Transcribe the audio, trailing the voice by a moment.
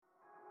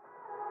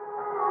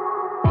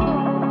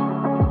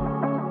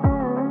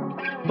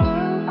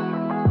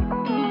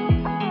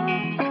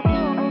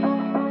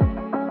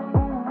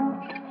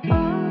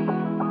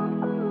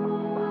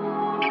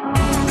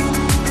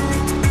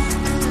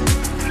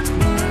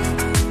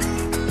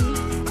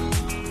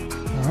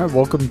All right,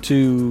 welcome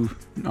to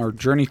our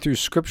journey through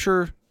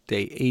Scripture,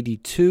 day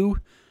 82.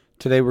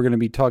 Today we're going to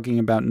be talking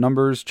about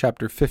Numbers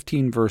chapter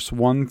 15, verse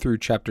 1 through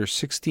chapter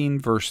 16,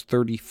 verse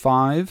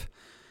 35,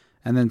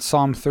 and then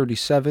Psalm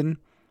 37,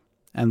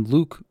 and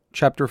Luke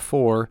chapter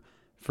 4,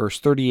 verse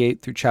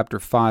 38 through chapter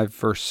 5,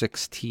 verse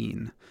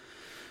 16.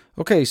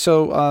 Okay,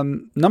 so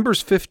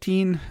Numbers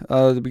 15,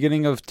 the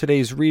beginning of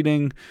today's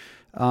reading,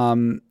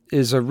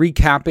 is a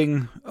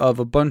recapping of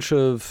a bunch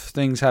of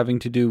things having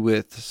to do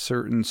with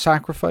certain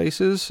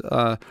sacrifices,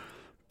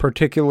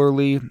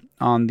 particularly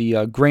on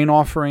the grain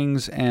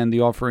offerings and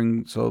the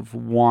offerings of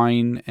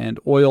wine and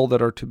oil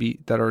that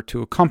are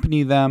to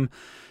accompany them.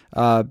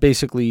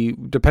 Basically,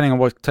 depending on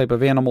what type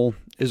of animal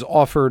is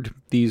offered,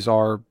 these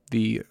are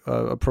the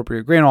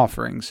appropriate grain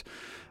offerings.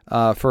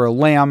 For a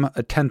lamb,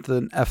 a tenth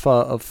an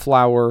ephah of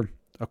flour,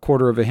 a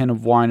quarter of a hin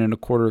of wine, and a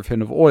quarter of a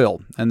hin of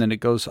oil. And then it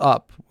goes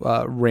up.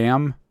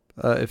 Ram,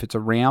 if it's a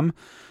ram,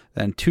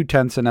 then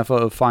 2/10 an ephah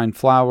of fine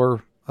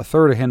flour, a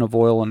third a hin of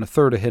oil, and a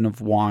third a hin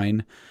of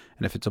wine.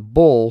 And if it's a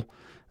bull,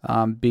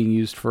 being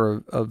used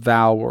for a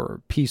vow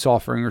or peace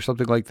offering or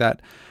something like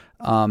that,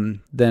 then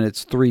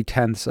it's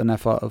 3/10 an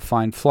ephah of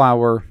fine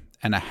flour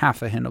and a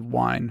half a hin of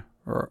wine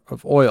or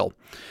of oil.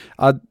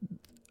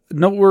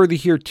 Noteworthy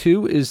here,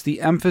 too, is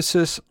the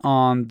emphasis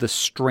on the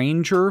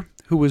stranger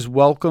who is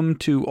welcome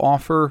to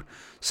offer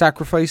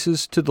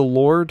sacrifices to the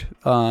Lord,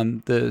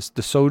 the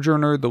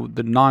sojourner,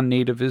 the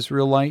non-native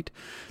Israelite,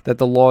 that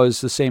the law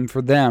is the same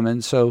for them.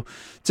 And so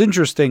it's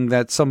interesting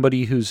that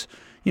somebody who's,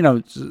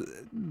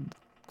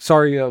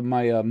 sorry,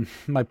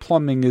 my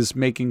plumbing is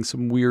making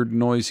some weird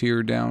noise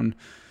here down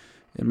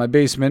in my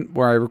basement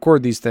where I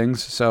record these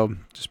things, so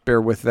just bear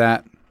with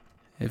that,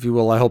 if you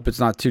will. I hope it's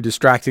not too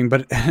distracting,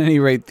 but at any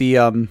rate,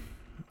 what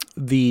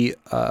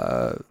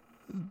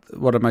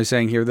am I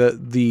saying here?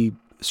 The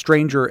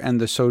stranger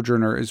and the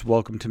sojourner is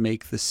welcome to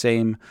make the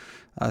same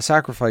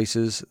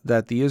sacrifices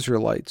that the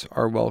Israelites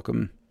are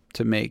welcome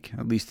to make,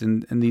 at least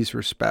in these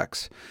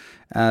respects.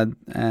 Then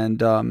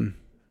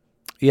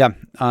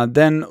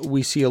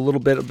we see a little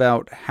bit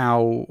about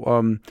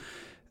how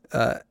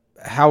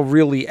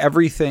really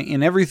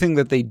everything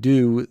that they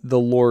do, the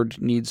Lord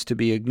needs to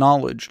be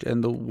acknowledged.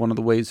 And one of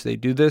the ways they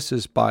do this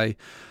is by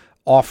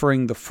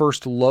offering the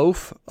first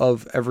loaf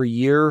of every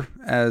year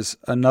as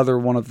another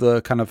one of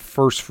the kind of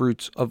first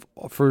fruit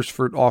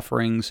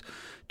offerings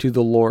to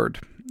the Lord.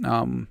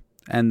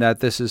 And that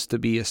this is to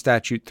be a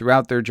statute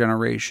throughout their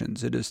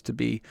generations. It is to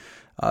be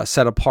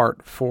set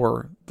apart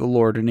for the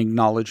Lord in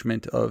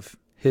acknowledgement of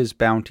His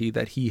bounty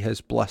that He has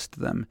blessed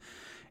them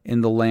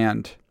in the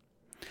land.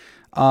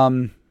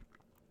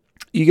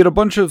 You get a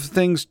bunch of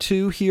things,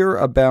 too, here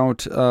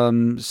about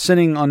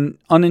sinning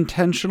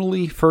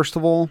unintentionally, first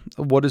of all,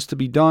 what is to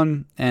be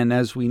done. And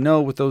as we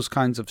know, with those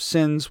kinds of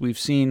sins, we've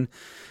seen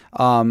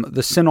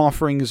the sin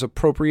offering is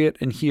appropriate,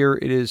 and here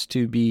it is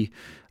to be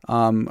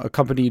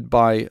accompanied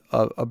by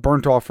a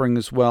burnt offering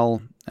as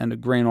well, and a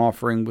grain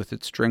offering with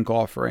its drink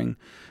offering.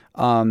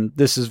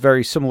 This is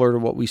very similar to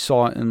what we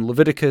saw in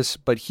Leviticus,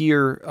 but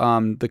here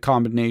the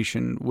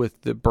combination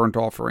with the burnt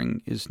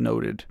offering is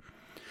noted.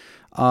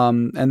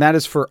 And that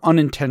is for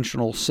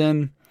unintentional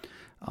sin,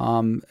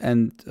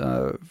 and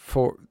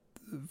for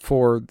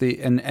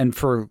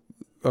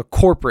a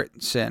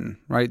corporate sin,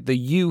 right? The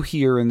you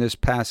here in this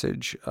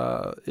passage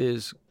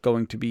is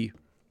going to be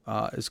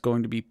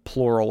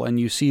plural, and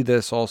you see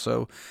this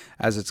also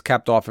as it's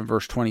capped off in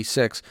verse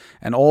 26.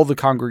 And all the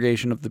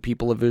congregation of the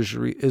people of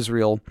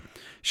Israel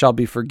shall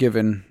be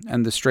forgiven,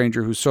 and the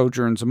stranger who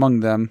sojourns among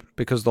them,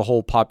 because the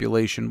whole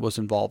population was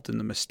involved in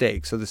the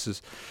mistake. So this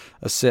is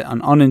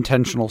an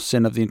unintentional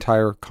sin of the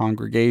entire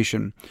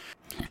congregation.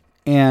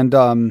 And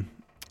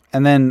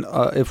then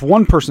if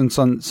one person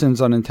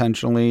sins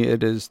unintentionally,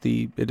 it is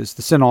the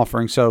sin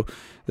offering. So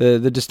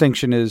the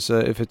distinction is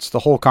if it's the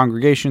whole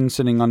congregation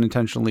sinning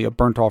unintentionally, a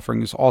burnt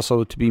offering is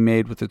also to be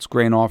made with its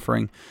grain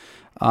offering.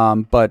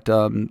 But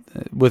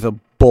with a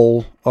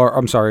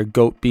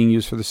goat being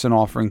used for the sin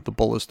offering, the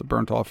bull is the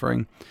burnt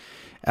offering.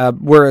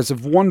 Whereas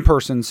if one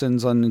person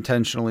sins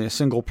unintentionally, a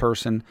single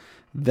person,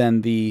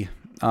 then a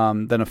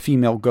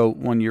female goat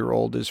 1 year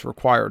old is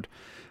required.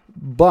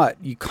 But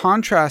you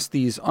contrast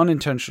these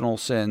unintentional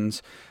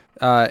sins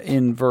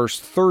in verse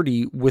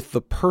 30 with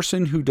the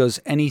person who does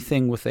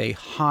anything with a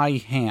high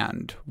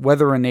hand,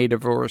 whether a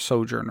native or a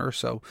sojourner.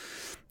 So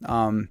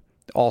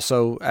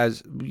also,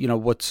 as you know,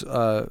 what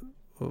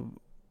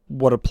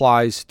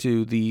applies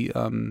to the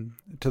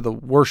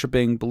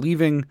worshiping,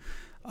 believing,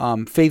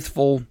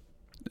 faithful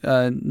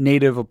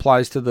native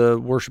applies to the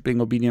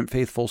worshiping, obedient,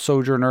 faithful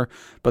sojourner,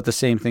 but the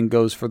same thing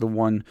goes for the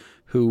one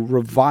who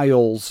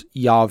reviles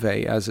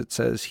Yahweh, as it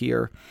says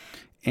here,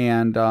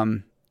 and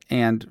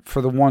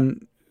for the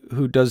one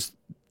who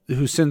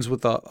sins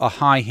with a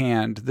high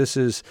hand. This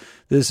is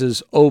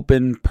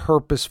open,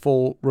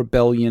 purposeful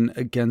rebellion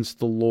against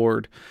the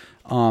Lord.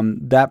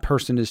 That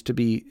person is to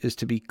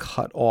be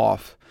cut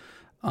off.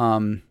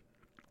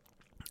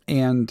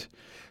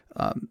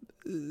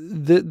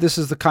 this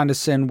is the kind of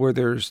sin where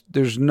there's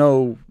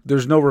no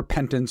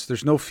repentance,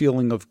 there's no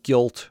feeling of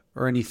guilt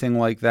or anything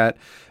like that.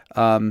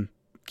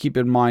 Keep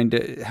in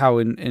mind how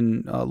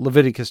in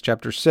Leviticus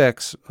chapter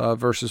 6,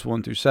 verses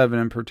 1 through 7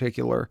 in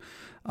particular,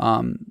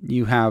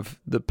 you have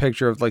the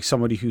picture of like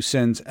somebody who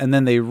sins and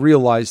then they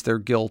realize their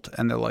guilt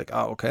and they're like,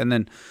 oh, okay. And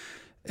then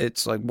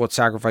it's like, what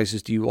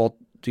sacrifices do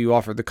you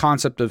offer? The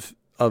concept of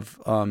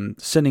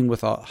sinning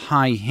with a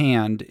high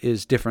hand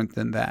is different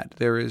than that.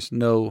 There is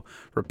no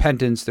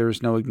repentance. There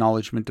is no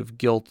acknowledgement of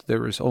guilt.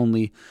 There is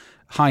only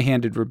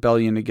high-handed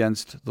rebellion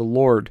against the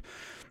Lord,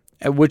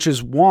 which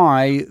is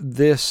why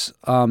this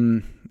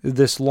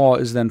law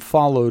is then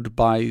followed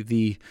by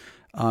the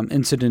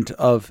incident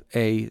of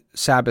a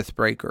Sabbath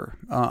breaker,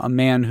 a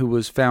man who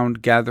was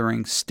found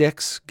gathering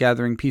sticks,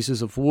 gathering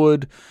pieces of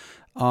wood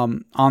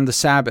on the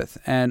Sabbath,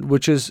 and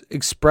which has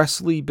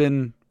expressly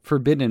been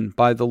forbidden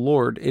by the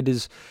Lord.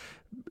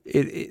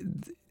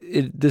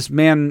 This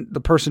man,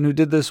 the person who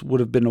did this, would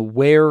have been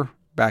aware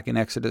back in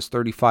Exodus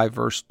 35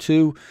 verse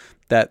 2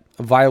 that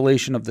a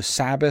violation of the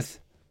Sabbath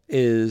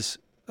is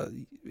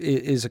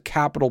a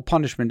capital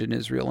punishment in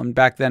Israel. And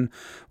back then,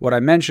 what I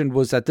mentioned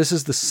was that this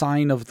is the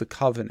sign of the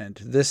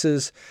covenant. This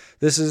is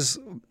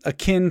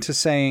akin to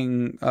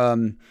saying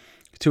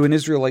to an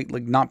Israelite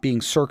like not being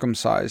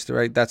circumcised,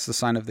 right? That's the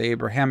sign of the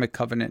Abrahamic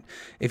covenant.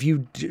 If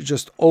you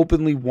just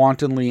openly,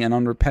 wantonly, and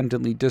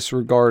unrepentantly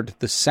disregard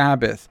the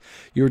Sabbath,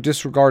 you're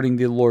disregarding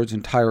the Lord's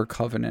entire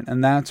covenant,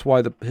 and that's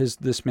why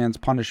this man's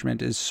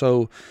punishment is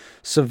so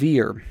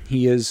severe.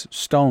 He is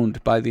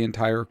stoned by the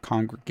entire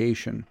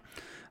congregation,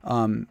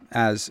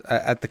 as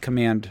at the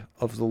command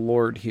of the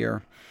Lord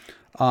here.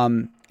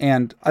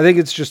 And I think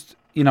it's just,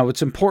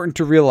 it's important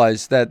to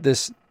realize that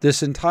this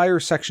entire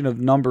section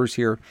of Numbers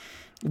here,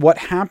 what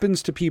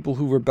happens to people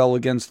who rebel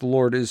against the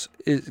Lord is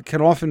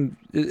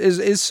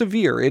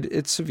severe.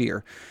 It's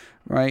severe,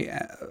 right?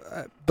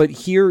 But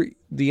here,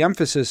 the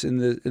emphasis in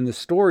the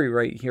story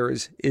right here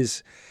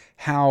is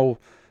how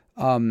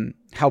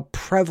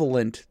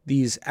prevalent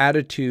these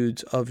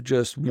attitudes of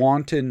just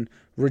wanton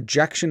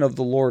rejection of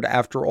the Lord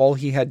after all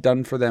He had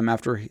done for them,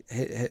 after He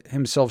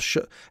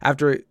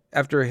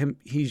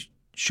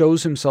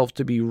shows Himself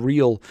to be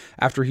real,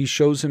 after He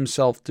shows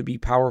Himself to be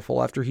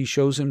powerful, after He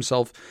shows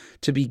Himself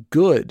to be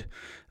good.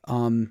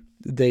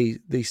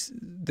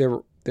 There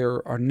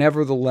are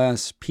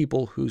nevertheless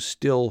people who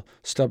still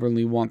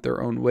stubbornly want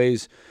their own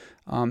ways,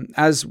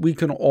 as we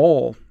can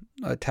all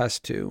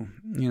attest to.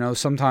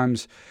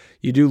 Sometimes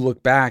you do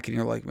look back and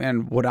you're like,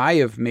 man, would I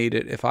have made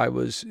it if I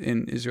was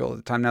in Israel at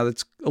the time? Now,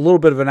 that's a little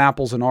bit of an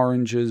apples and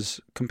oranges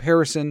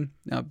comparison,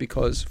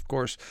 because, of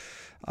course,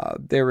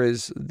 there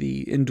is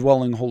the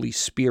indwelling Holy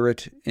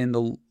Spirit in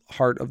the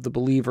heart of the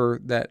believer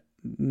that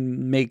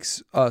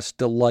makes us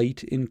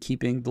delight in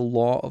keeping the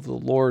law of the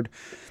Lord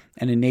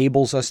and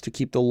enables us to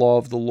keep the law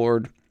of the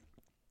Lord.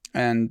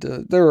 And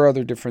there are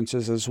other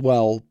differences as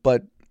well,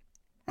 but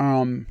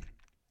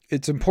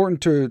it's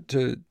important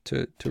to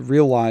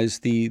realize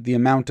the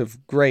amount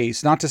of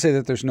grace, not to say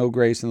that there's no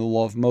grace in the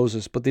law of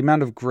Moses, but the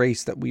amount of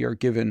grace that we are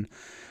given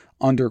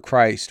under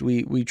Christ.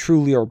 We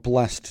truly are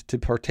blessed to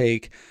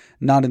partake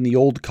not in the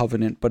old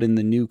covenant, but in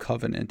the new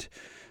covenant.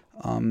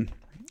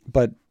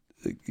 But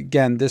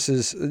again, this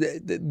is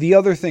the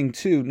other thing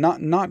too.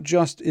 Not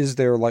just is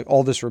there like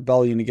all this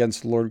rebellion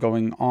against the Lord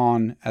going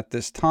on at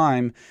this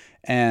time,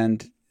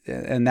 and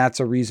that's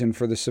a reason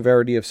for the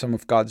severity of some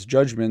of God's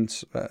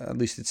judgments, at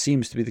least it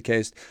seems to be the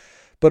case.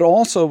 But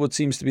also what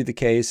seems to be the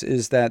case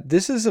is that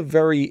this is a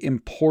very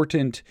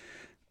important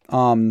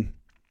time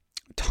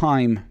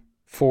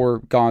for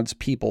God's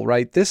people,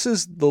 right? This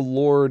is the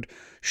Lord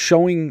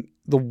showing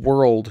the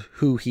world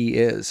who He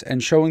is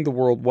and showing the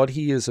world what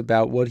He is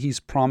about, what He's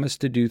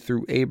promised to do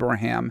through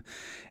Abraham.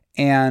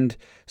 And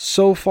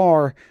so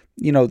far,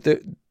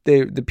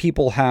 the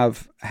people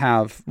have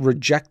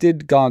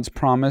rejected God's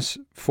promise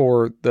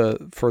for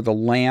the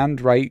land,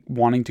 right?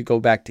 Wanting to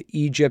go back to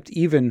Egypt,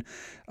 even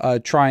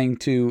trying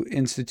to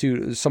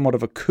institute somewhat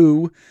of a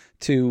coup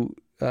to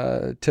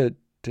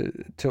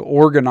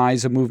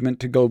organize a movement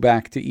to go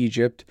back to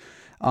Egypt.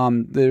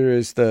 There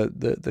is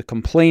the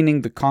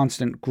complaining, the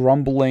constant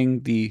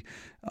grumbling, the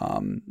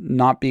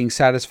not being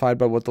satisfied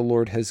by what the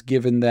Lord has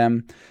given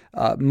them.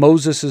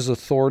 Moses'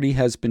 authority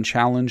has been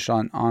challenged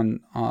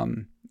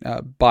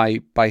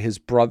by his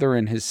brother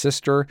and his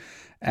sister,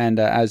 and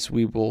as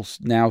we will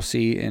now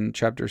see in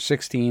chapter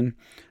 16,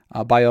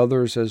 by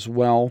others as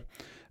well.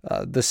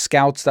 The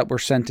scouts that were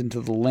sent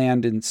into the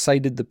land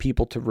incited the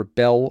people to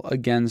rebel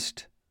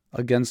against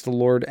the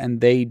Lord,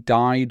 and they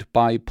died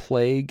by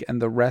plague,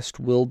 and the rest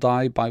will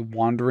die by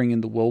wandering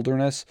in the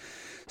wilderness.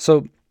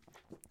 So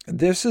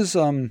this is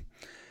a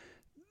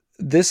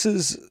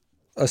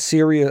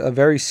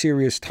very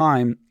serious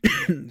time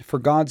for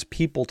God's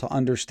people to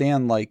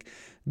understand, like,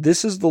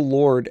 this is the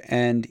Lord,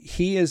 and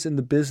He is in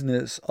the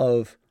business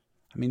of,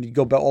 you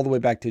go all the way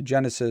back to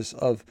Genesis,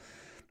 of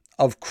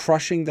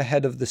crushing the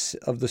head of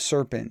the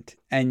serpent,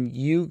 and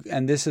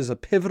this is a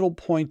pivotal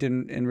point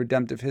in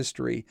redemptive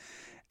history.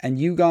 and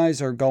you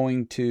guys are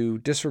going to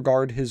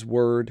disregard his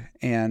word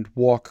and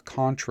walk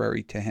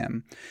contrary to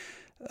him.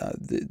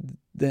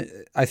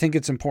 I think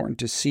it's important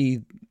to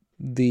see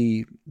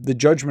the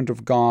judgment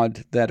of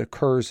God that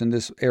occurs in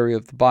this area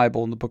of the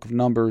Bible, in the book of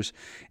Numbers,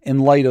 in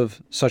light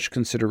of such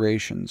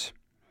considerations.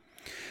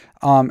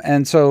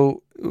 And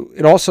so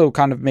it also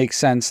kind of makes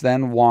sense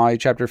then why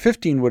chapter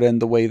 15 would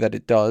end the way that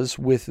it does,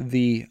 with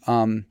the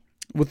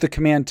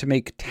command to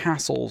make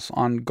tassels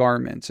on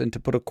garments and to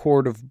put a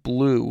cord of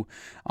blue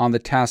on the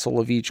tassel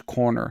of each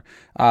corner.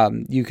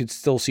 You could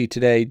still see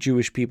today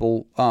Jewish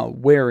people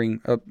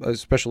wearing,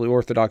 especially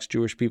Orthodox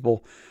Jewish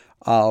people,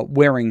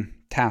 wearing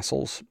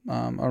tassels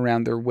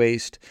around their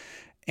waist.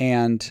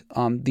 And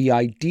the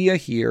idea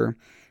here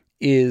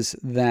is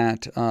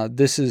that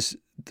this is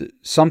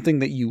something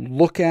that you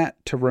look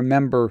at to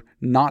remember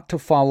not to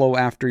follow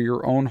after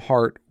your own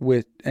heart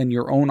and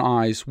your own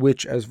eyes,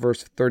 which, as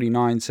verse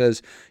 39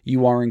 says,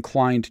 you are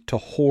inclined to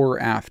whore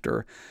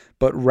after,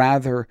 but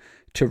rather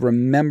to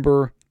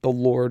remember the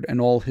Lord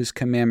and all his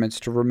commandments,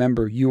 to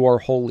remember you are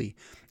holy.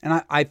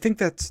 And I think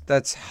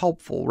that's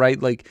helpful,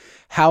 right? Like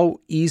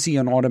how easy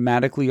and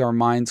automatically our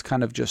minds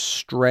kind of just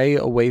stray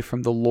away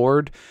from the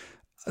Lord.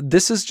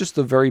 This is just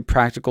a very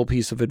practical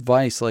piece of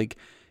advice. Like,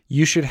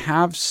 you should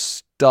have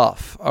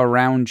stuff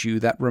around you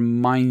that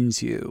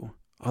reminds you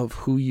of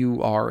who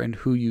you are and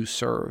who you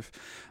serve.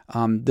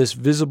 This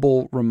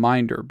visible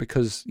reminder,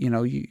 because,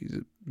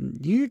 you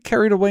get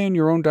carried away in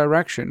your own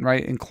direction,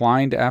 right?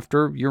 Inclined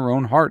after your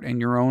own heart and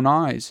your own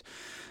eyes.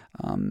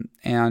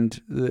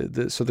 And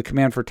so the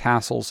command for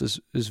tassels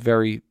is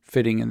very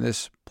fitting in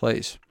this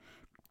place.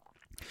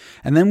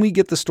 And then we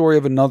get the story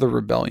of another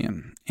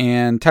rebellion.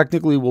 And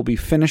technically we'll be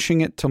finishing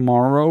it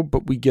tomorrow,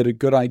 but we get a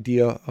good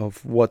idea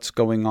of what's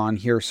going on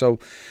here. So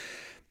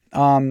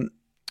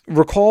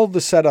recall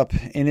the setup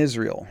in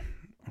Israel.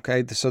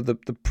 Okay, so the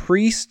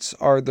priests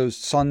are those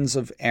sons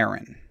of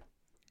Aaron.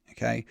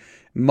 Okay,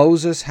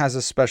 Moses has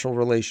a special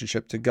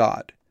relationship to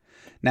God.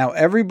 Now,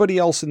 everybody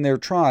else in their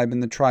tribe, in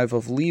the tribe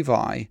of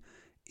Levi,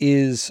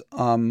 is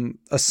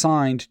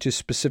assigned to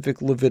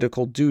specific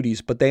Levitical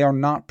duties, but they are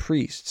not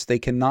priests. They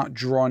cannot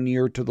draw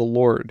near to the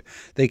Lord.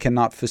 They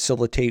cannot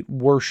facilitate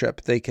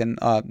worship. They can,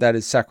 that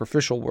is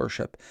sacrificial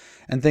worship,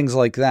 and things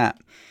like that.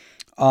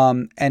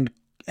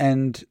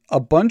 And a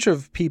bunch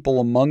of people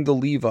among the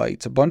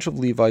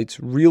Levites,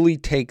 really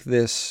take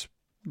this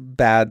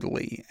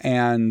badly,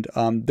 and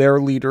their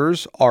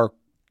leaders are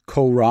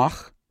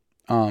Korach,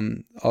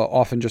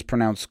 often just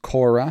pronounced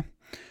Korah,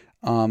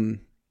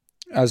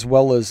 as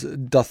well as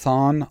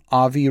Dathan,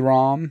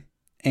 Aviram,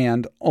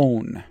 and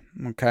On.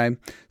 Okay,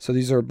 so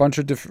these are a bunch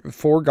of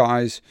four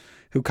guys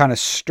who kind of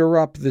stir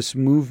up this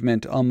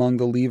movement among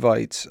the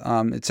Levites.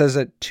 It says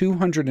that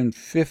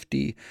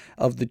 250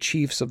 of the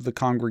chiefs of the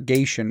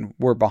congregation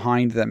were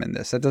behind them in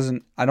this. I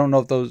don't know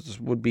if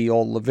those would be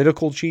all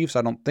Levitical chiefs.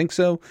 I don't think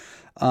so.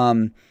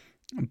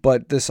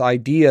 But this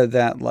idea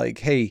that, like,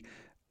 hey,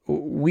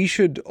 we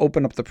should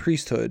open up the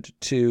priesthood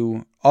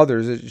to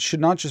others. It should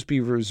not just be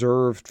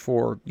reserved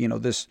for,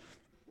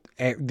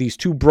 these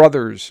two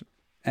brothers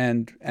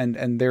and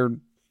their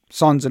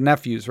sons and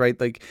nephews, right?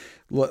 Like,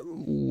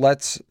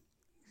 let's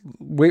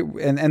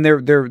and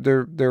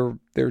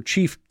their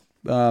chief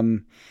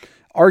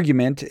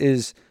argument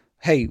is,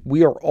 hey,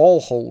 we are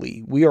all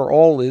holy. We are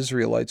all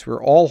Israelites.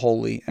 We're all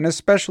holy, and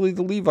especially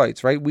the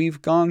Levites, right?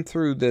 We've gone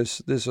through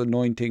this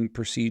anointing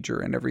procedure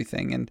and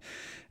everything,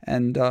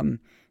 and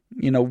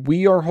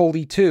we are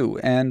holy too,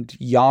 and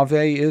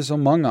Yahweh is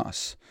among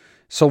us.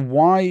 So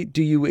why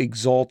do you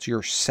exalt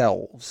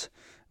yourselves?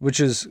 Which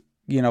is,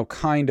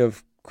 kind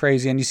of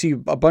crazy. And you see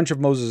a bunch of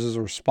Moses'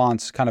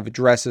 response kind of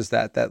addresses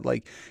that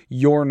like,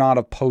 you're not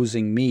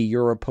opposing me,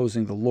 you're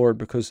opposing the Lord,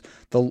 because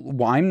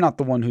I'm not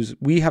the one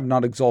we have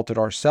not exalted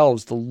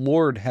ourselves. The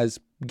Lord has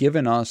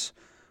given us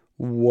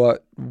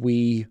what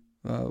we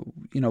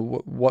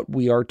what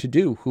we are to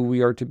do, who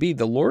we are to be.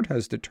 The Lord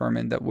has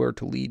determined that we're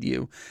to lead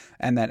you,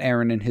 and that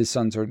Aaron and his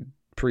sons are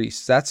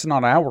priests. That's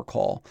not our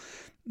call.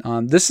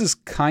 This is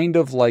kind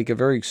of like a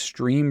very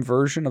extreme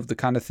version of the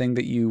kind of thing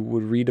that you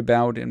would read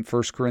about in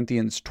 1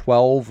 Corinthians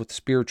 12 with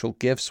spiritual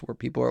gifts, where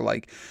people are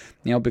like,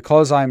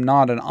 because I'm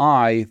not an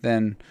eye,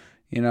 then,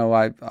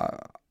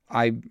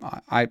 I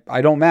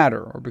don't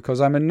matter, or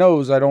because I'm a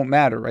nose, I don't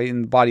matter, right,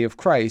 in the body of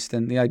Christ.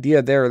 And the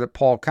idea there that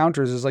Paul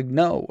counters is like,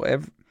 no,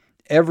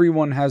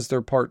 everyone has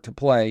their part to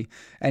play,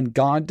 and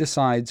God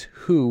decides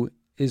who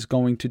is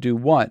going to do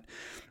what.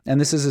 And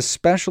this is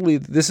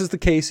the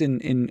case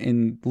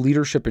in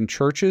leadership in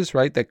churches,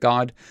 right? That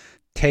God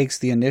takes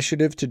the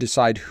initiative to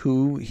decide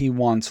who he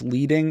wants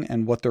leading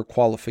and what their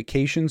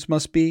qualifications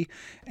must be.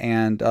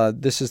 And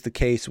this is the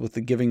case with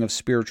the giving of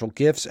spiritual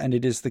gifts, and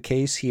it is the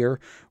case here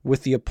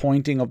with the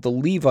appointing of the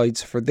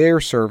Levites for their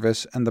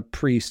service and the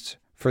priests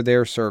for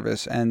their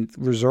service, and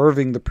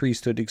reserving the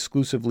priesthood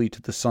exclusively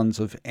to the sons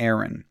of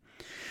Aaron.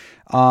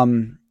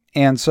 And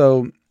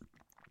so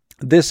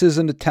this is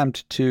an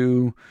attempt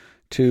to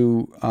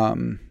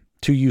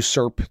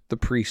usurp the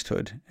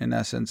priesthood, in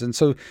essence. And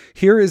so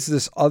here is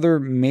this other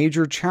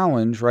major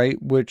challenge,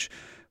 right, which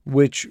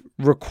which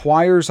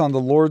requires on the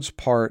Lord's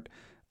part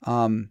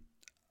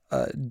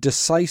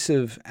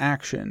decisive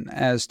action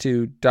as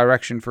to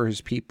direction for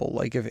his people.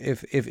 Like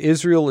if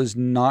Israel is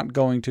not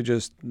going to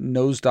just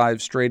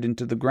nosedive straight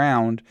into the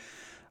ground,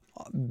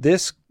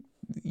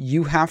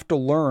 you have to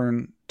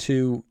learn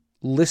to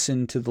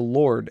listen to the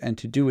Lord and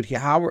to do it.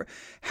 How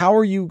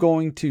are you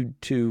going to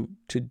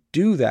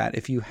do that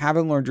if you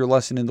haven't learned your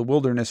lesson in the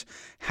wilderness?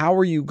 How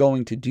are you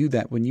going to do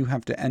that when you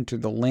have to enter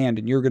the land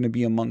and you're going to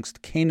be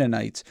amongst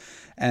Canaanites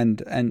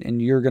and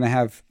you're going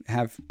to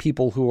have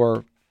people who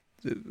are,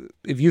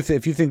 if you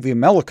think the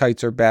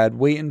Amalekites are bad,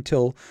 wait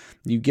until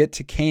you get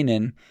to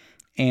Canaan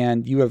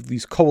and you have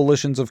these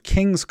coalitions of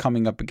kings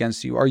coming up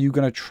against you. Are you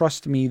going to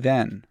trust me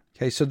then?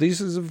 Okay, so this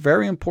is a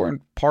very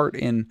important part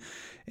in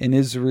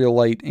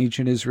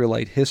ancient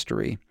Israelite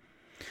history.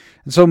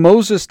 And so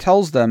Moses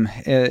tells them,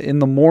 in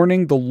the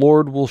morning the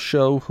Lord will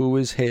show who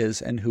is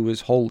his and who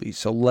is holy.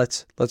 So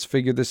let's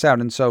figure this out.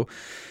 And so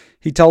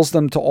he tells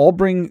them to all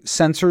bring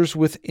censers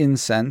with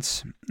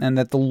incense, and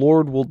that the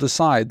Lord will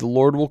decide. The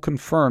Lord will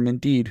confirm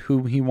indeed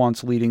who he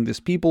wants leading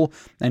this people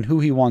and who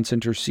he wants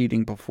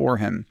interceding before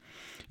him.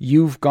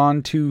 You've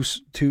gone too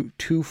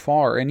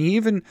far. And he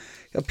even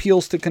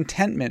appeals to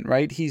contentment,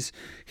 right? He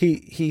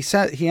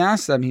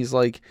asks them, he's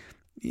like,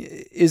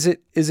 is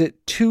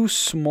it too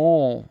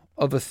small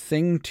of a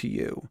thing to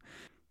you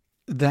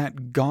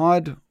that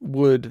God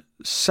would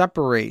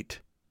separate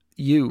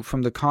you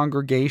from the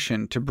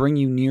congregation to bring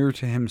you near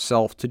to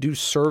himself, to do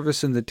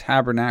service in the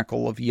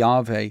tabernacle of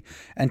Yahweh,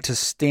 and to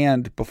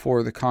stand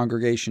before the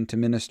congregation to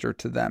minister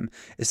to them?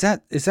 Is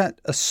that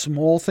a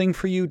small thing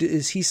for you?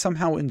 Is he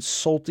somehow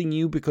insulting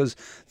you because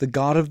the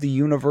God of the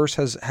universe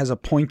has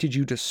appointed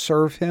you to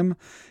serve him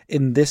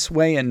in this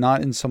way and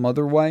not in some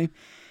other way?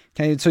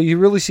 Okay, so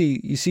you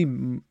see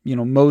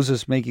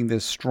Moses making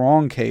this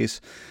strong case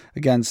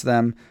against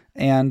them,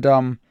 and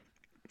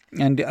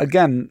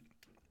again,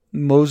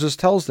 Moses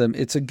tells them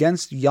it's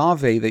against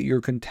Yahweh that you're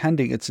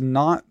contending. It's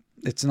not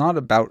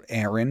about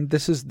Aaron.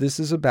 This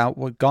is about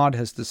what God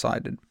has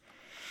decided.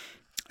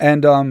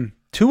 And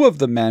two of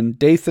the men,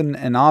 Dathan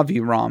and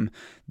Aviram,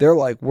 they're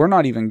like, we're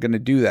not even going to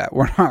do that.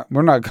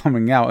 We're not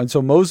coming out. And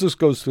so Moses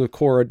goes to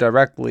Korah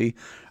directly,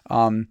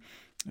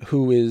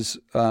 who is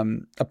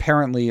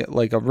apparently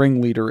like a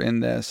ringleader in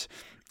this,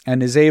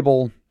 and is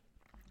able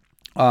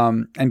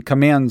and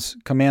commands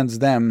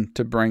them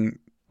to bring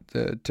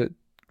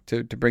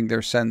to bring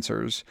their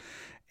censers,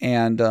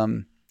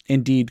 and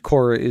indeed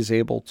Korah is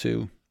able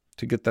to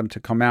get them to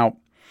come out,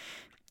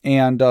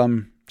 and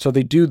so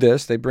they do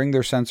this. They bring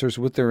their censers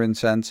with their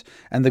incense,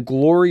 and the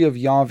glory of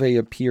Yahweh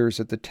appears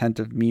at the tent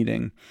of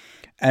meeting.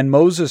 And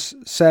Moses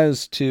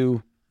says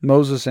to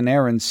Moses and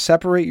Aaron,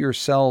 separate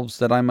yourselves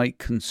that I might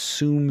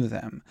consume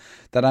them,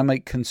 that I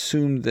might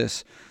consume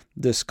the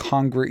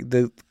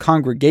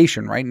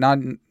congregation, right? Not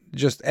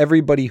just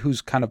everybody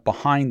who's kind of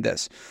behind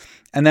this.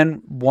 And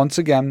then once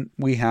again,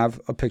 we have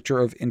a picture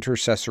of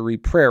intercessory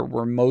prayer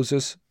where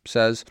Moses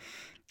says,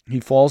 he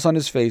falls on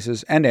his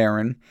faces, and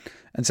Aaron,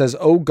 and says,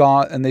 "O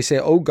God," and they say,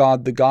 "O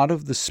God, the God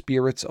of the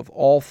spirits of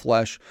all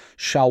flesh,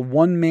 shall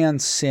one man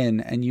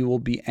sin and you will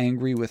be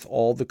angry with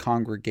all the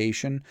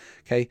congregation?"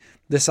 Okay,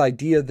 this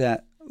idea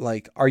that,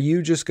 like, are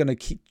you just going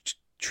to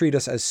treat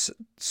us as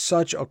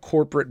such a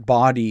corporate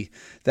body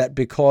that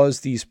because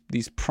these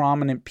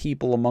prominent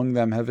people among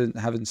them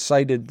have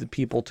incited the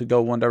people to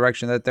go one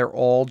direction, that they're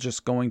all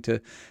just going to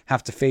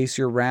have to face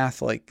your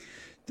wrath? Like,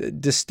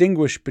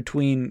 distinguish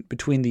between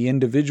the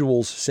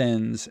individual's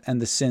sins and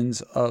the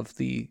sins of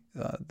the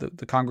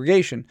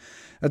congregation.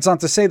 That's not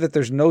to say that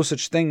there's no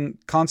such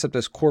concept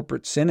as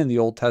corporate sin in the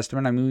Old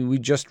Testament. I mean, we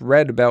just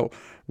read about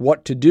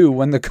what to do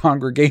when the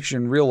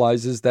congregation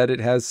realizes that it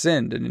has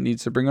sinned and it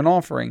needs to bring an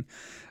offering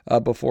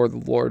before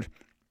the Lord.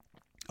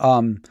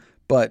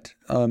 But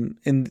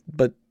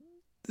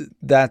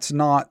that's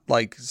not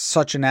like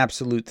such an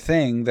absolute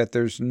thing that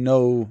there's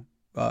no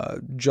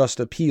just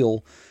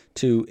appeal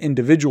to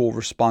individual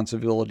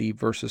responsibility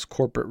versus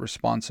corporate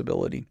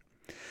responsibility.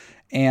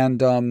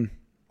 And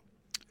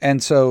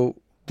so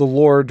the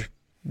Lord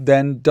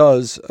then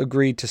does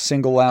agree to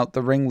single out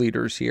the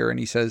ringleaders here, and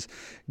he says,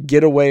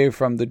 get away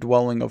from the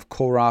dwelling of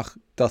Korach,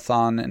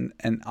 Dathan,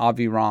 and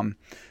Aviram.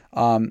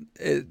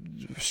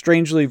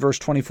 Strangely, verse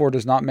 24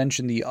 does not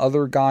mention the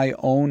other guy,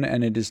 On,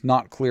 and it is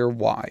not clear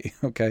why.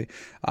 Okay,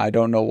 I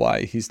don't know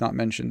why he's not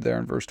mentioned there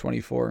in verse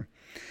 24.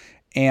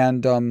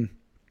 And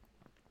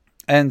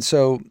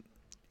so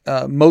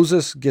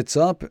Moses gets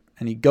up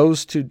and he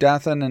goes to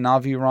Dathan and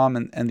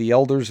Aviram, and the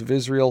elders of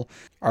Israel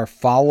are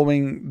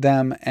following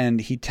them,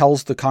 and he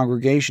tells the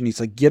congregation, he's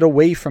like, get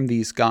away from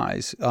these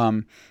guys.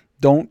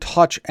 Don't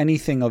touch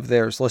anything of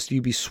theirs, lest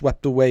you be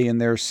swept away in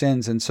their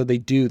sins. And so they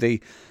do.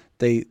 The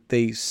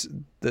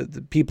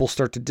people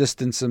start to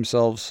distance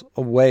themselves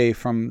away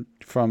from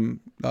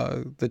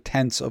the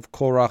tents of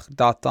Korach,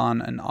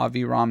 Dathan, and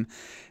Aviram,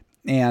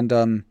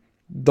 and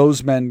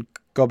those men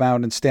go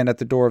out and stand at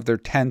the door of their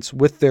tents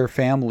with their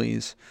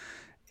families,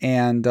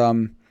 and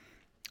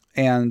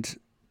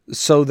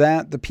so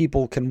that the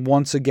people can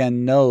once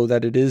again know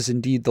that it is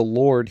indeed the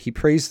Lord. He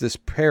prays this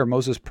prayer.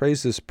 Moses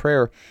prays this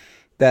prayer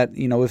that,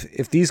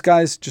 if these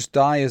guys just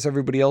die as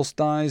everybody else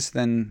dies,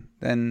 then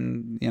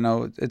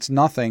it's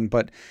nothing.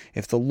 But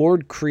if the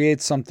Lord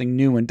creates something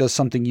new and does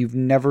something you've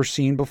never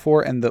seen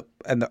before, and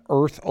the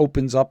earth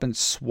opens up and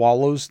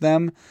swallows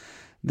them,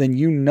 then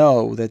you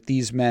know that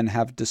these men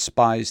have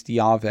despised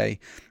Yahweh.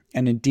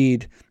 And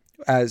indeed,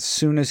 as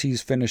soon as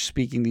he's finished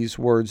speaking these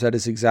words, that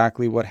is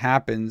exactly what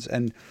happens.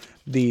 And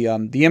the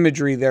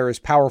imagery there is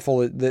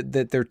powerful,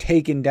 that they're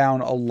taken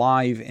down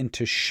alive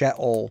into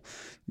Sheol.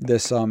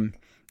 This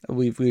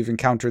we've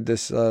encountered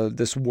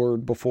this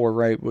word before,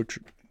 right? Which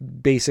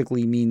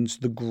basically means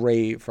the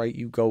grave, right?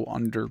 You go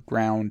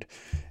underground,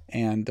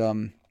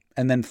 and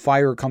then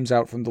fire comes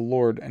out from the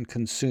Lord and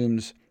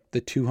consumes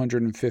the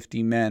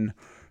 250 men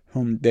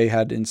whom they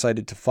had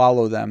incited to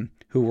follow them,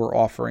 who were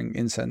offering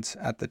incense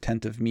at the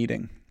tent of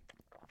meeting.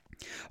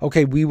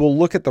 Okay, we will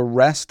look at the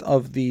rest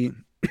of the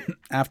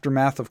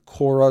aftermath of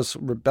Korah's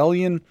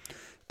rebellion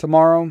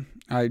tomorrow.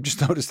 I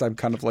just noticed I'm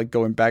kind of like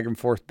going back and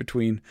forth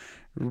between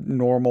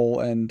normal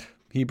and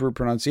Hebrew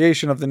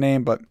pronunciation of the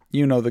name, but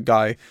you know the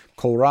guy,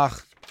 Korah.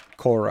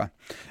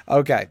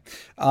 Okay,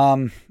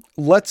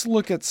 let's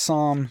look at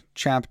Psalm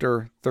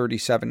chapter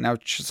 37. Now,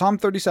 Psalm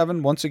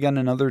 37, once again,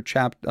 another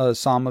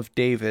Psalm of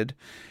David.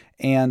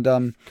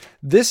 And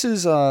this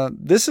is a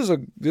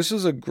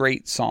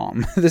great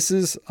psalm. This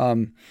is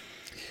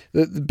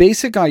the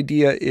basic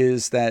idea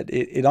is that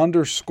it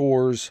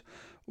underscores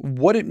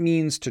what it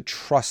means to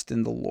trust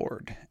in the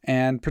Lord,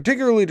 and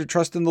particularly to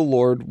trust in the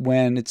Lord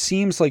when it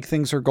seems like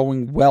things are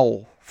going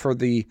well for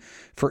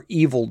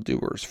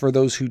evildoers, for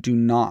those who do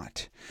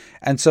not.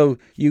 And so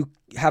you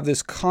have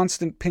this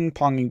constant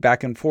ping-ponging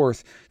back and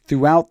forth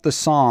throughout the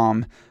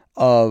psalm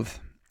of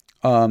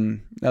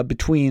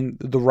between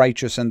the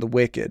righteous and the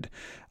wicked.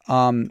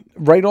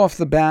 Right off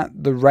the bat,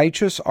 the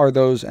righteous are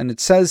those, and it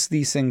says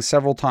these things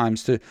several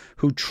times,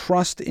 who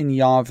trust in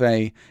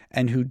Yahweh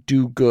and who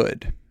do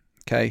good.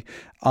 Okay,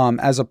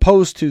 as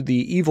opposed to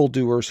the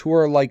evildoers who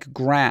are like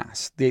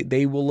grass.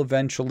 They will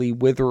eventually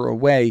wither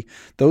away.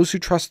 Those who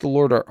trust the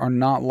Lord are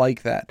not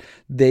like that.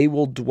 They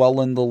will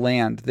dwell in the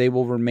land. They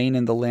will remain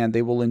in the land.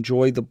 They will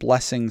enjoy the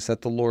blessings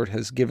that the Lord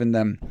has given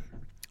them.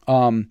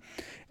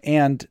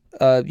 And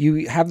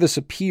you have this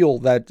appeal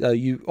that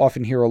you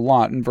often hear a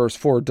lot in verse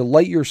 4,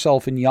 delight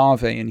yourself in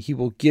Yahweh and he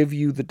will give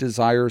you the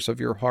desires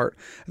of your heart.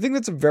 I think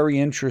that's a very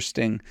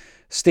interesting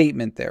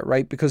statement there,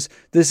 right? Because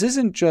this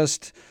isn't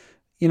just,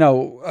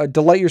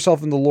 delight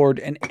yourself in the Lord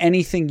and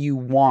anything you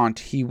want,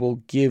 he will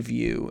give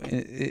you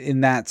in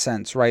that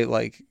sense, right?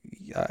 Like,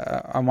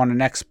 I want an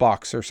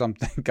Xbox or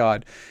something.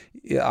 God,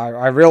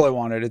 I really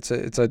want it. It's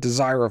a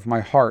desire of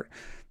my heart.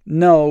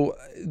 No,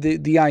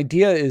 the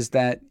idea is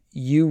that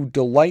you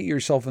delight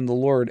yourself in the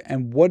Lord.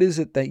 And what is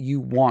it that you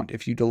want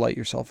if you delight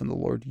yourself in the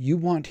Lord? You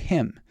want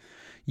him.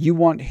 You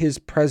want his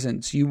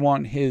presence. You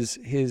want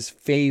his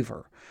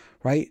favor,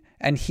 right?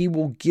 And he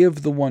will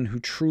give the one who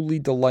truly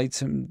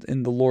delights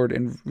in the Lord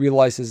and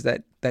realizes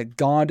that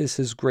God is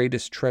his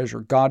greatest treasure.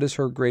 God is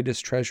her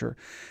greatest treasure.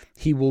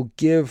 He will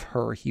give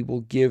her. He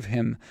will give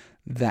him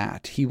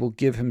that. He will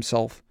give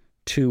himself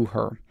to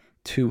her,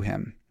 to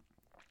him.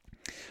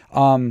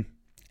 And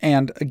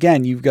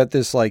again, you've got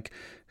this like,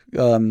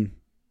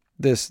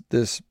 this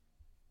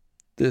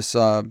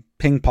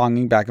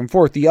ping-ponging back and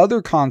forth. The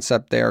other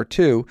concept there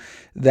too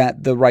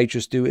that the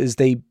righteous do is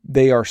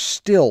they are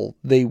still,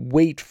 they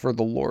wait for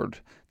the Lord.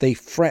 They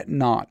fret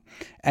not.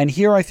 And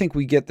here I think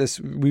we get this,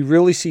 we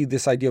really see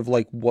this idea of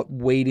like what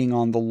waiting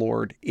on the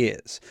Lord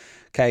is.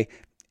 Okay.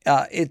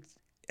 I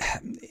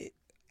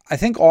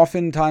think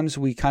oftentimes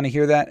we kind of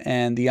hear that,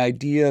 and the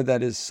idea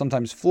that is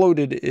sometimes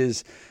floated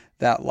is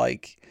that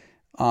like,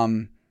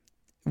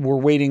 we're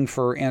waiting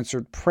for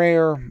answered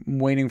prayer,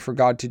 waiting for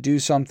God to do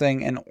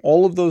something, and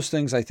all of those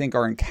things I think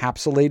are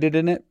encapsulated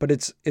in it, but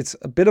it's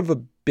a bit of a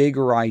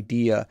bigger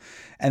idea,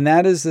 and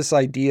that is this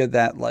idea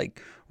that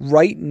like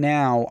right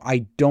now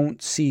I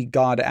don't see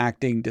God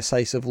acting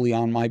decisively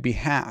on my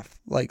behalf.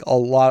 Like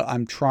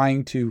I'm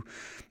trying to,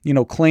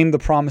 claim the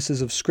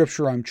promises of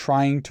Scripture, I'm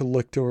trying to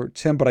look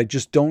towards him, but I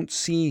just don't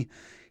see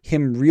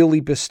him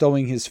really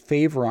bestowing his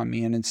favor on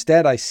me, and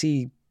instead I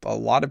see a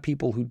lot of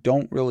people who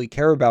don't really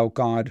care about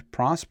God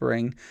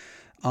prospering.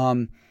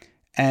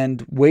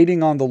 And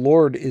waiting on the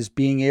Lord is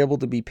being able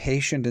to be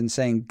patient and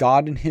saying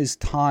God in his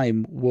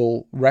time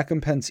will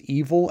recompense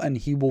evil and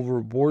he will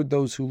reward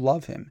those who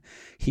love him.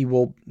 He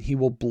will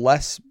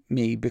bless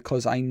me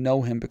because I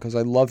know him, because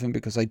I love him,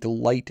 because I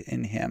delight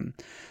in him.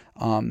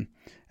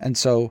 And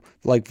so,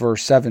 like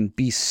verse 7,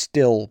 be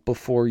still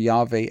before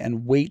Yahweh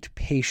and wait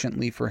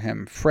patiently for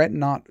him. Fret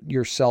not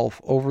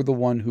yourself over the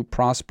one who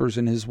prospers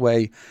in his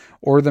way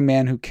or the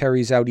man who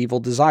carries out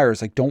evil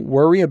desires. Like, don't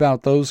worry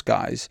about those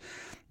guys.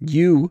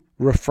 You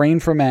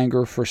refrain from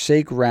anger,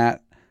 forsake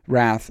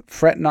wrath,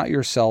 fret not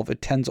yourself.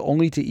 It tends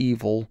only to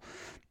evil.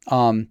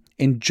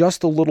 In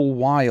just a little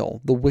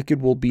while, the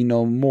wicked will be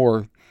no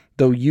more.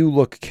 Though you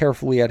look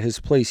carefully at his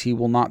place, he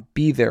will not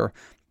be there.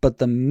 But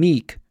the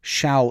meek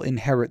shall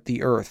inherit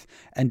the earth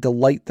and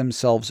delight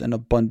themselves in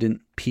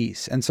abundant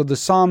peace. And so the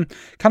psalm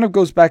kind of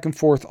goes back and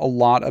forth a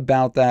lot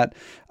about that.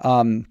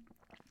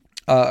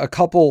 A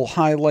couple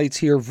highlights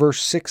here.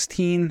 Verse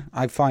 16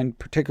 I find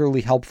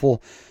particularly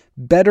helpful.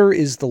 Better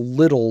is the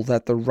little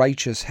that the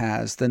righteous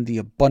has than the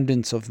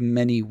abundance of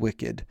many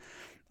wicked.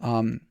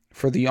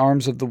 For the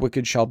arms of the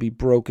wicked shall be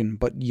broken,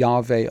 but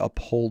Yahweh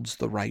upholds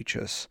the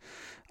righteous.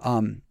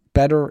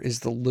 Better is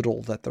the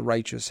little that the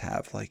righteous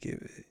have. Like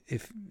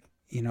if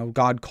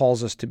God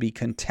calls us to be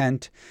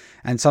content,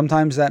 and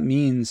sometimes that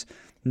means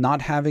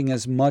not having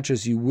as much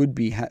as you would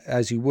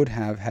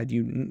have had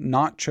you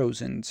not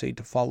chosen, say,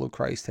 to follow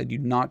Christ, had you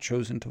not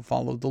chosen to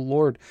follow the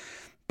Lord.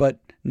 But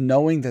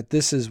knowing that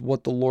this is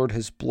what the Lord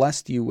has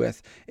blessed you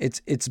with,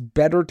 it's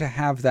better to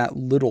have that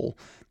little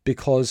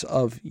because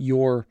of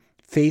your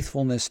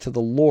faithfulness to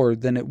the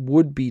Lord than it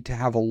would be to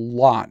have a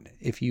lot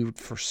if you'd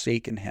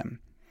forsaken him.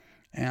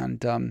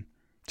 And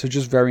so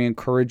just very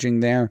encouraging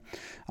there.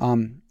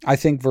 I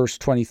think verse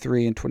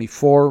 23 and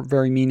 24,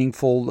 very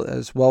meaningful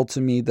as well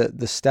to me, that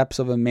the steps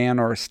of a man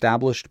are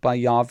established by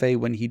Yahweh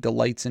when he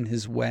delights in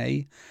his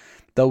way.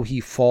 Though he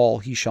fall,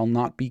 he shall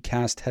not be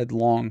cast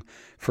headlong,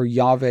 for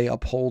Yahweh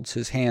upholds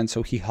his hand.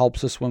 So he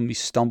helps us when we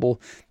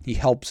stumble. He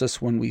helps us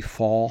when we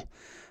fall.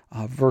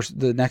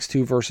 The next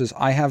two verses,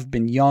 I have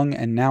been young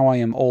and now I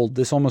am old.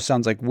 This almost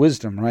sounds like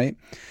wisdom, right?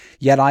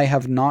 Yet I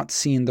have not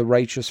seen the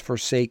righteous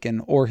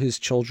forsaken or his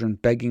children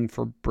begging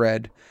for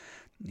bread.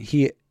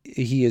 He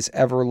is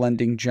ever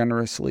lending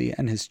generously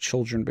and his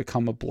children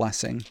become a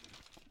blessing.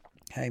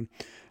 Okay.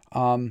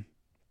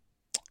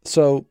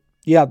 So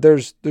yeah,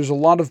 there's a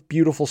lot of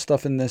beautiful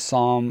stuff in this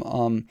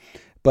psalm.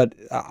 But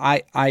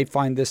I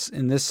find this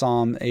in this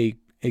psalm a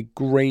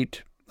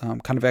great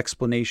kind of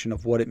explanation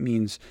of what it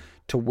means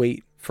to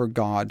wait for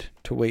God,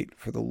 to wait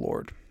for the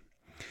Lord.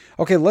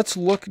 Okay, let's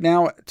look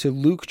now to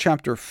Luke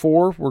chapter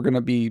 4. We're going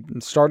to be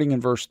starting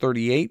in verse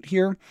 38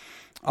 here.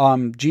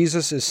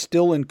 Jesus is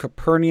still in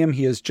Capernaum.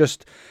 He has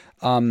just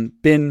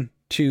been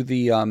to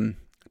the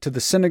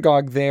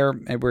synagogue there,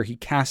 where he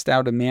cast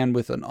out a man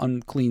with an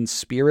unclean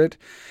spirit.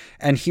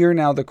 And here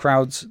now the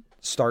crowds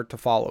start to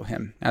follow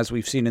him, as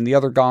we've seen in the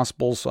other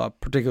Gospels.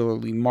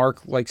 Particularly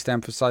Mark likes to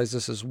emphasize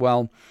this as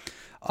well.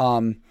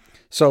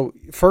 So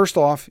first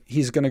off,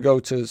 he's going to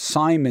go to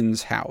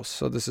Simon's house.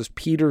 So this is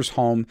Peter's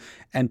home.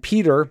 And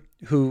Peter,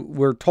 who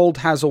we're told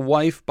has a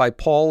wife by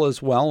Paul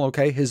as well,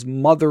 okay, his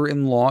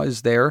mother-in-law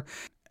is there,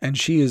 and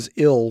she is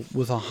ill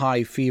with a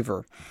high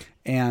fever.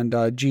 And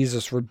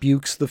Jesus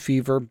rebukes the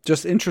fever,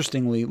 just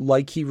interestingly,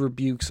 like he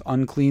rebukes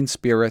unclean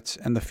spirits,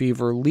 and the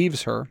fever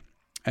leaves her,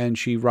 and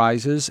she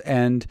rises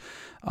and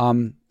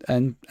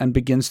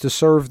begins to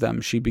serve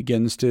them. She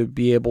begins to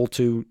be able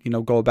to,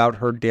 go about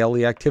her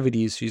daily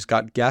activities. She's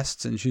got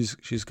guests and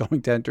she's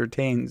going to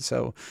entertain.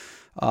 So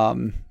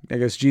I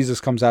guess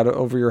Jesus comes out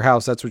over your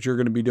house. That's what you're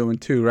going to be doing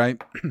too,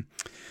 right?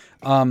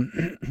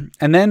 And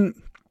then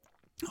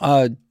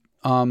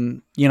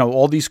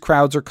all these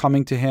crowds are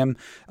coming to him.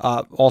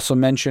 Also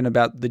mention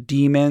about the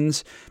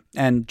demons,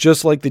 and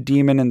just like the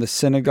demon in the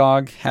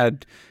synagogue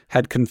had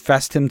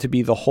confessed him to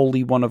be the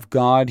Holy One of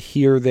God,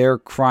 here they're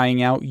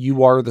crying out,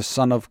 "You are the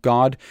Son of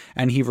God,"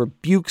 and he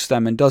rebukes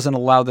them and doesn't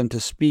allow them to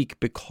speak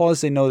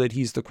because they know that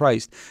he's the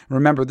Christ.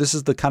 Remember, this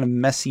is the kind of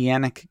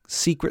messianic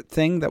secret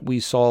thing that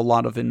we saw a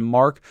lot of in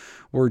Mark,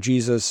 where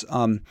Jesus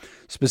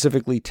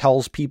specifically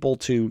tells people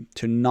to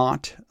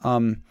not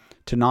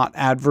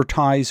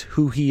advertise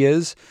who he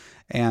is.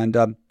 And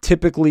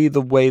typically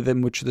the way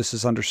in which this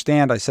is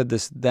understood, I said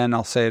this then,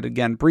 I'll say it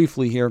again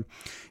briefly here,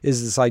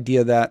 is this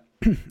idea that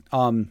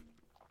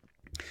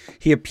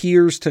he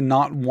appears to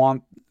not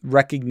want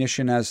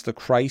recognition as the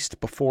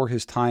Christ before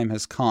his time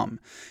has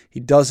come. He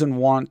doesn't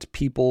want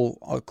people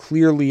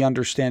clearly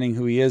understanding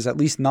who he is, at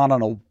least not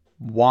on a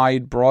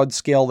wide, broad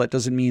scale. That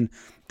doesn't mean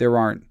there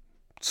aren't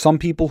some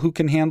people who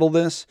can handle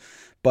this,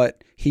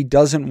 but he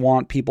doesn't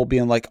want people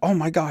being like, "Oh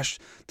my gosh,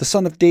 the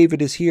Son of David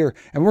is here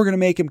and we're going to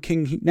make him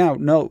king now."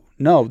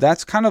 No,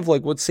 that's kind of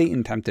like what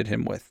Satan tempted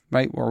him with,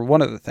 right? Or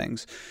one of the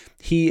things.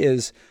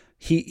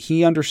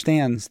 He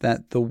understands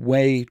that the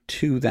way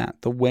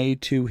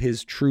to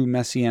his true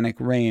messianic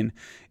reign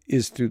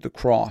is through the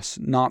cross,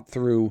 not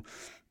through,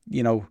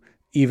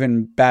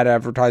 even bad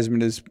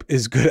advertisement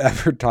is good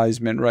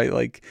advertisement, right?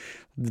 Like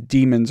the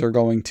demons are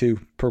going to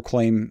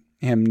proclaim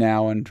him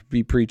now and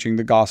be preaching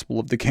the gospel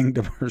of the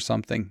kingdom or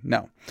something.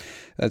 No,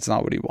 that's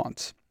not what he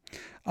wants.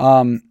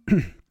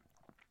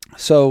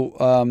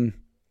 So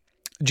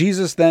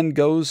Jesus then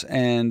goes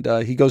and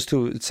he goes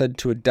to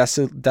a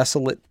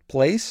desolate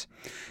place.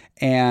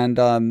 And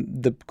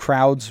the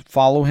crowds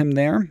follow him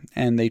there,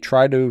 and they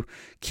try to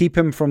keep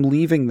him from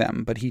leaving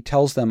them. But he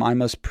tells them, "I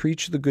must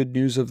preach the good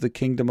news of the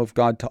kingdom of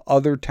God to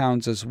other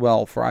towns as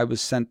well, for I was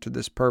sent for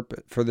this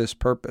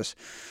purpose."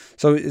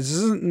 So this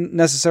isn't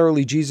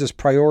necessarily Jesus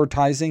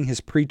prioritizing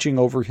his preaching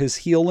over his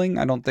healing.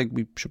 I don't think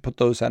we should put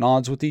those at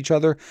odds with each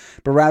other.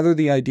 But rather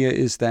the idea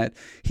is that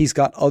he's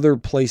got other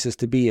places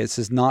to be. This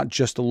is not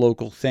just a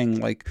local thing.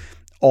 Like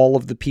all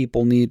of the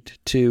people need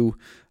to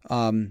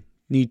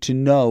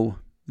know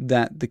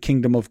that the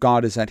kingdom of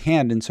God is at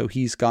hand, and so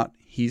he's got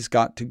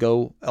to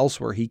go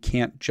elsewhere. He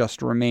can't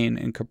just remain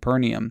in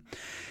Capernaum.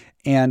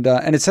 And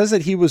it says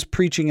that he was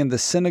preaching in the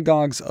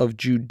synagogues of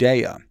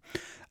Judea.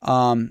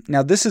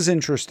 Now, this is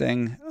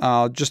interesting,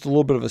 just a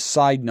little bit of a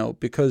side note,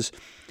 because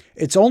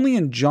it's only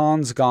in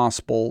John's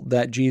gospel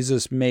that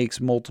Jesus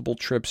makes multiple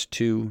trips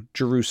to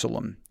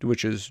Jerusalem,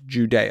 which is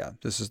Judea.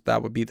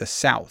 That would be the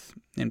south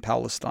in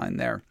Palestine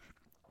there.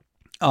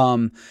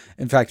 In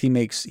fact, he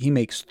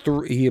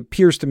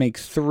appears to make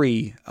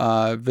three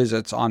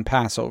visits on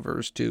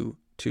Passovers to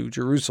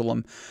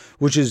Jerusalem,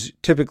 which is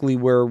typically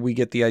where we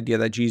get the idea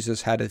that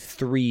Jesus had a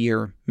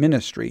 3-year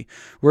ministry.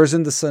 Whereas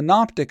in the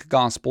synoptic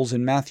gospels,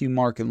 in Matthew,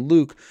 Mark, and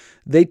Luke,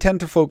 they tend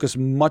to focus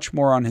much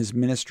more on his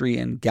ministry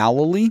in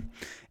Galilee.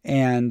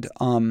 And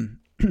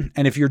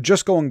if you're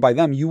just going by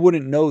them, you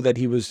wouldn't know that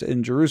he was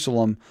in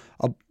Jerusalem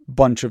a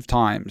bunch of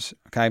times.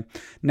 Okay.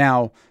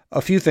 Now, a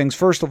few things.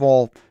 First of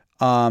all,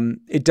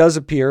 it does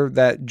appear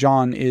that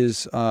John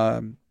is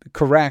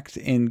correct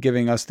in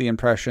giving us the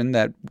impression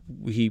that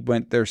he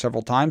went there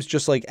several times,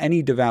 just like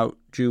any devout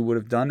Jew would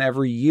have done.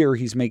 Every year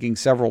he's making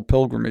several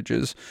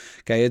pilgrimages.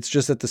 Okay, it's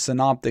just that the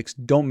synoptics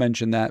don't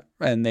mention that,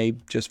 and they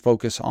just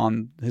focus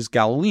on his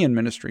Galilean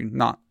ministry.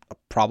 Not a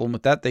problem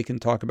with that. They can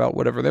talk about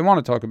whatever they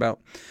want to talk about.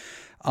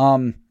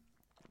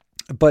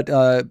 But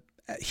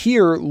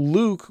here,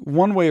 Luke,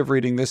 one way of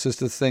reading this is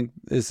to say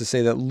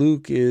that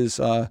Luke is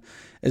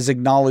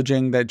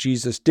acknowledging that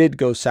Jesus did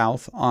go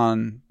south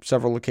on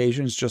several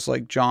occasions, just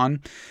like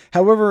John.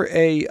 However,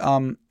 a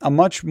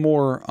much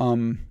more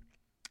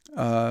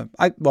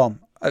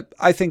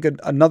I think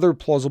another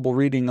plausible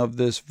reading of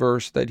this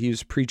verse that he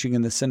was preaching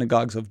in the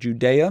synagogues of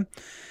Judea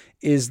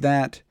is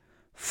that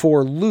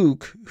for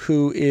Luke,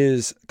 who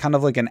is kind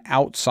of like an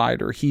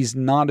outsider,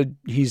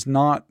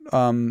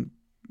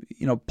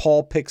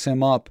 Paul picks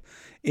him up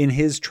in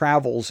his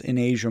travels in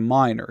Asia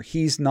Minor.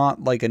 He's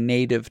not like a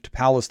native to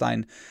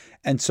Palestine.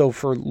 And so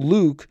for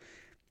Luke,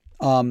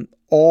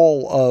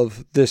 all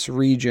of this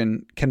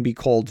region can be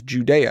called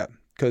Judea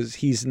because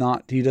he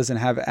doesn't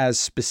have as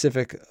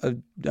specific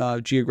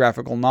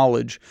geographical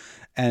knowledge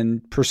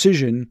and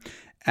precision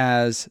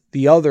as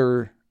the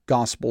other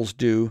Gospels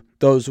do,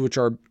 those which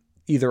are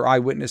either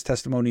eyewitness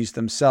testimonies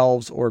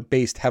themselves or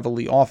based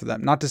heavily off of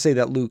them. Not to say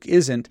that Luke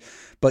isn't,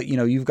 but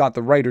you've got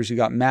the writers. You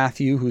got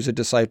Matthew, who's a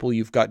disciple.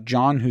 You've got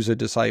John, who's a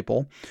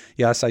disciple.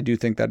 Yes, I do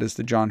think that is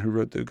the John who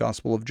wrote the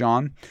Gospel of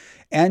John.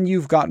 And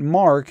you've got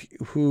Mark,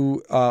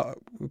 who,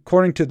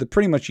 according to the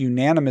pretty much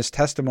unanimous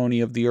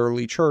testimony of the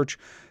early church,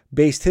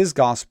 based his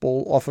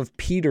gospel off of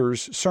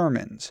Peter's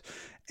sermons.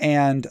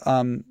 And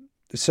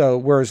so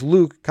whereas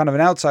Luke, kind of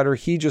an outsider,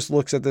 he just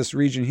looks at this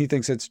region, he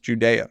thinks it's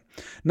Judea.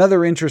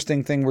 Another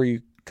interesting thing where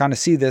you kind of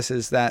see this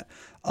is that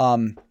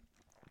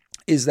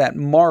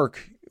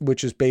Mark,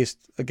 which is based,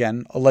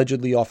 again,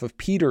 allegedly off of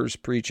Peter's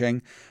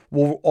preaching,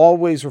 will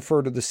always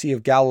refer to the Sea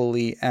of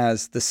Galilee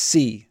as the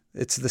sea.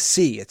 It's the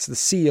sea. It's the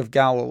Sea of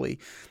Galilee,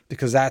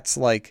 because that's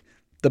like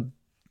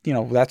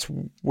that's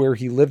where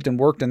he lived and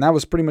worked. And that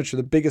was pretty much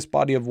the biggest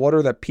body of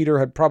water that Peter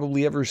had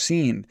probably ever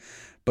seen.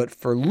 But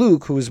for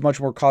Luke, who is much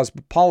more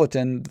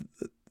cosmopolitan,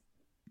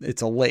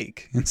 it's a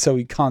lake. And so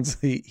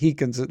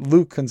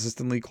Luke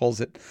consistently calls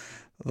it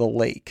the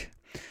lake.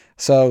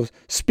 So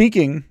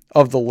speaking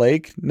of the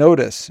lake,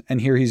 notice,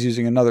 and here he's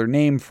using another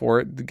name for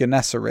it, the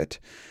Gennesaret.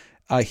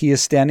 He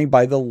is standing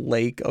by the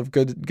lake of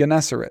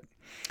Gennesaret.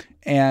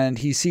 And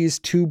he sees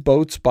two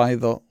boats by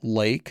the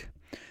lake.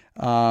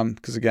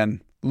 Because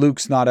again,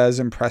 Luke's not as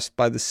impressed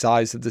by the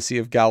size of the Sea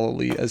of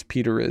Galilee as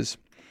Peter is.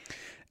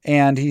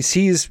 And he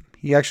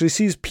actually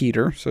sees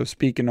Peter. So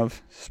speaking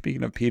of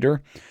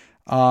Peter,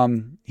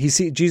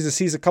 Jesus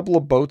sees a couple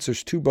of boats.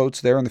 There's two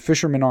boats there, and the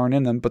fishermen aren't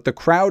in them, but the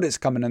crowd is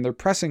coming and they're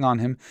pressing on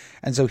him.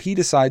 And so he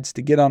decides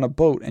to get on a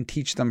boat and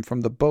teach them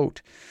from the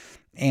boat.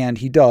 And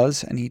he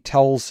does, and he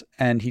tells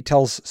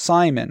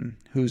Simon,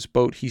 whose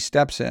boat he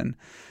steps in,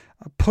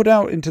 put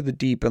out into the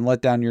deep and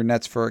let down your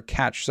nets for a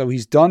catch. So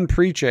he's done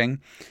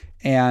preaching,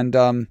 and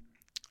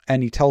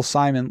he tells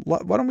Simon,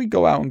 why don't we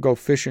go out and go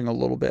fishing a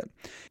little bit?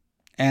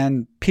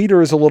 And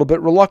Peter is a little bit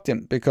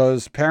reluctant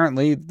because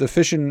apparently the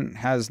fishing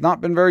has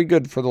not been very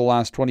good for the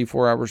last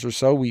 24 hours or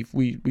so.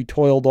 We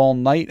toiled all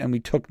night and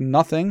we took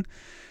nothing.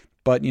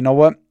 But you know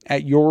what?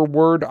 At your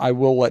word, I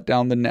will let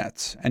down the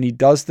nets. And he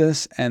does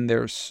this, and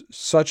there's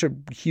such a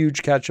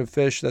huge catch of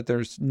fish that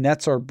there's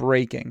nets are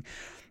breaking.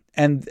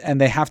 And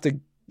they have to,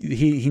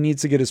 he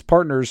needs to get his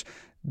partners,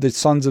 the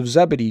sons of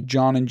Zebedee,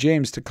 John and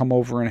James, to come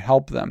over and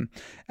help them.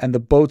 And the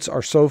boats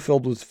are so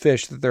filled with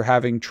fish that they're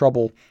having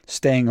trouble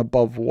staying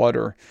above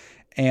water.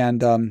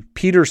 And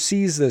Peter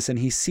sees this, and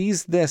he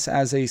sees this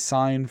as a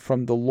sign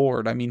from the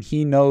Lord. I mean,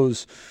 he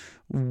knows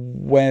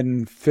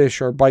when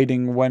fish are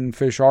biting, when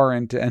fish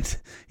aren't, and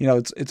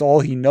it's all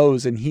he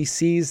knows. And he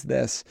sees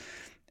this,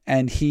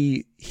 and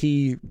he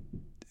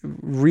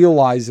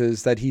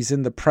realizes that he's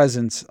in the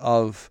presence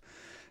of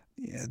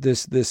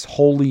this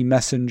holy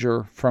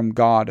messenger from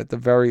God at the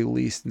very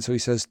least. And so he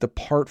says,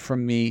 "Depart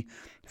from me,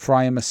 for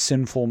I am a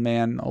sinful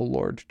man, O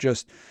Lord.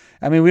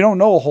 We don't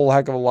know a whole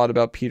heck of a lot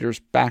about Peter's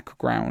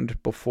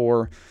background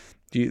before,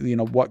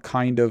 what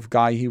kind of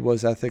guy he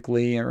was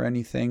ethically or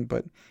anything,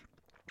 but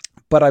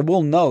I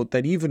will note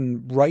that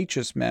even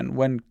righteous men,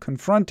 when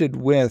confronted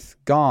with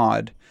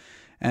God,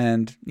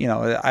 and,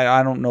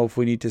 I don't know if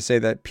we need to say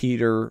that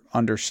Peter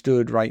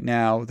understood right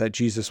now that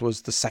Jesus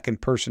was the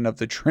second person of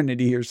the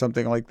Trinity or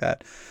something like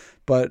that,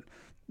 but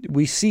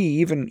we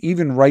see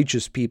even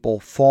righteous people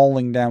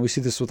falling down. We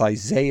see this with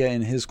Isaiah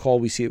in his call.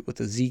 We see it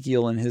with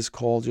Ezekiel in his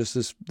call.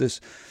 Just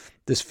this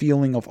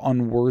feeling of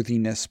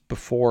unworthiness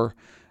before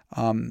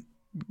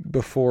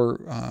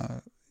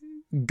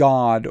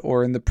God,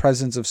 or in the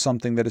presence of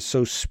something that is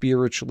so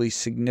spiritually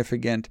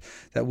significant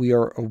that we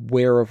are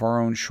aware of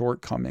our own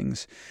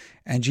shortcomings.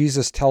 And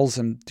Jesus tells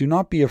him, "Do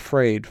not be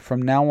afraid.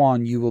 From now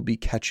on, you will be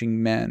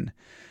catching men."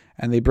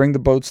 And they bring the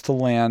boats to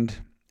land,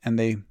 and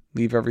they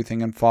leave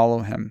everything and follow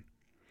him.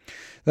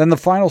 Then the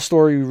final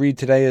story we read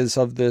today is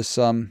of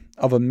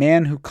a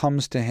man who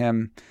comes to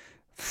him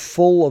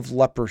full of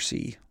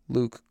leprosy.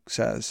 Luke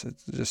says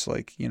it's just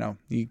like, you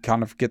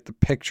kind of get the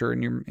picture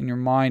in your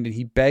mind, and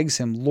he begs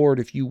him,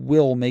 "Lord, if you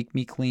will, make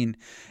me clean."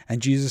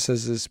 And Jesus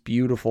says this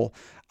beautiful,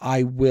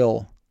 "I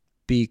will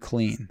be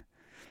clean."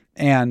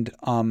 And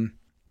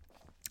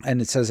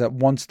it says that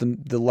once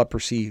the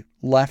leprosy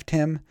left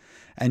him,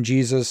 and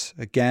Jesus,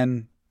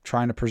 again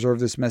trying to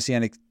preserve this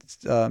messianic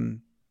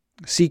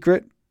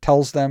secret,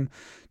 tells him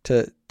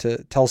to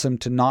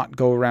not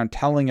go around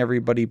telling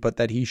everybody, but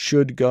that he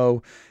should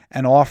go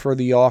and offer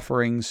the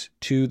offerings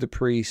to the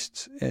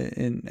priests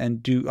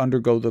and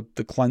undergo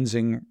the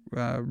cleansing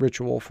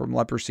ritual from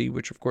leprosy,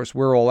 which of course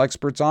we're all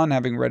experts on,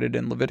 having read it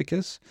in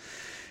Leviticus.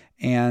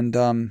 And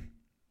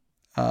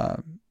but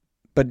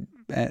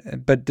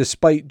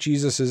despite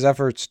Jesus's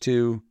efforts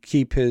to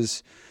keep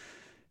his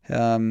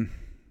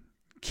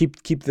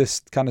keep this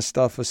kind of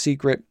stuff a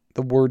secret,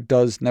 the word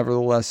does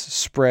nevertheless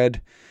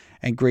spread,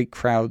 and great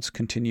crowds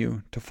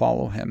continue to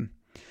follow him.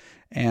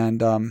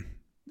 And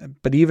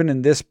but even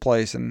in this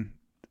place, and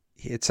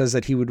it says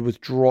that he would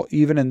withdraw,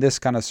 even in this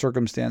kind of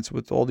circumstance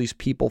with all these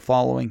people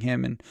following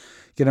him, and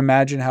you can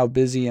imagine how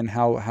busy and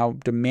how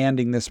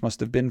demanding this must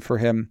have been for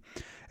him.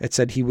 It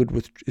says he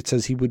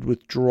would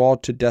withdraw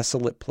to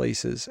desolate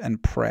places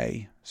and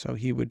pray. So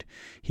he would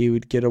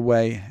get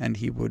away, and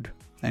he would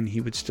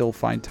still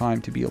find time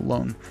to be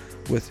alone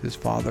with his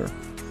Father.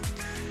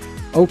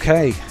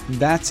 Okay,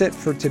 that's it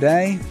for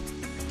today.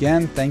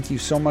 Again, thank you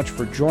so much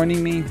for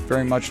joining me.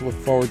 Very much look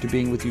forward to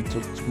being with you till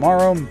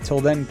tomorrow.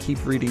 Until then,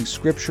 keep reading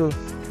Scripture.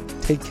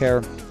 Take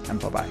care, and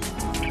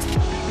bye-bye.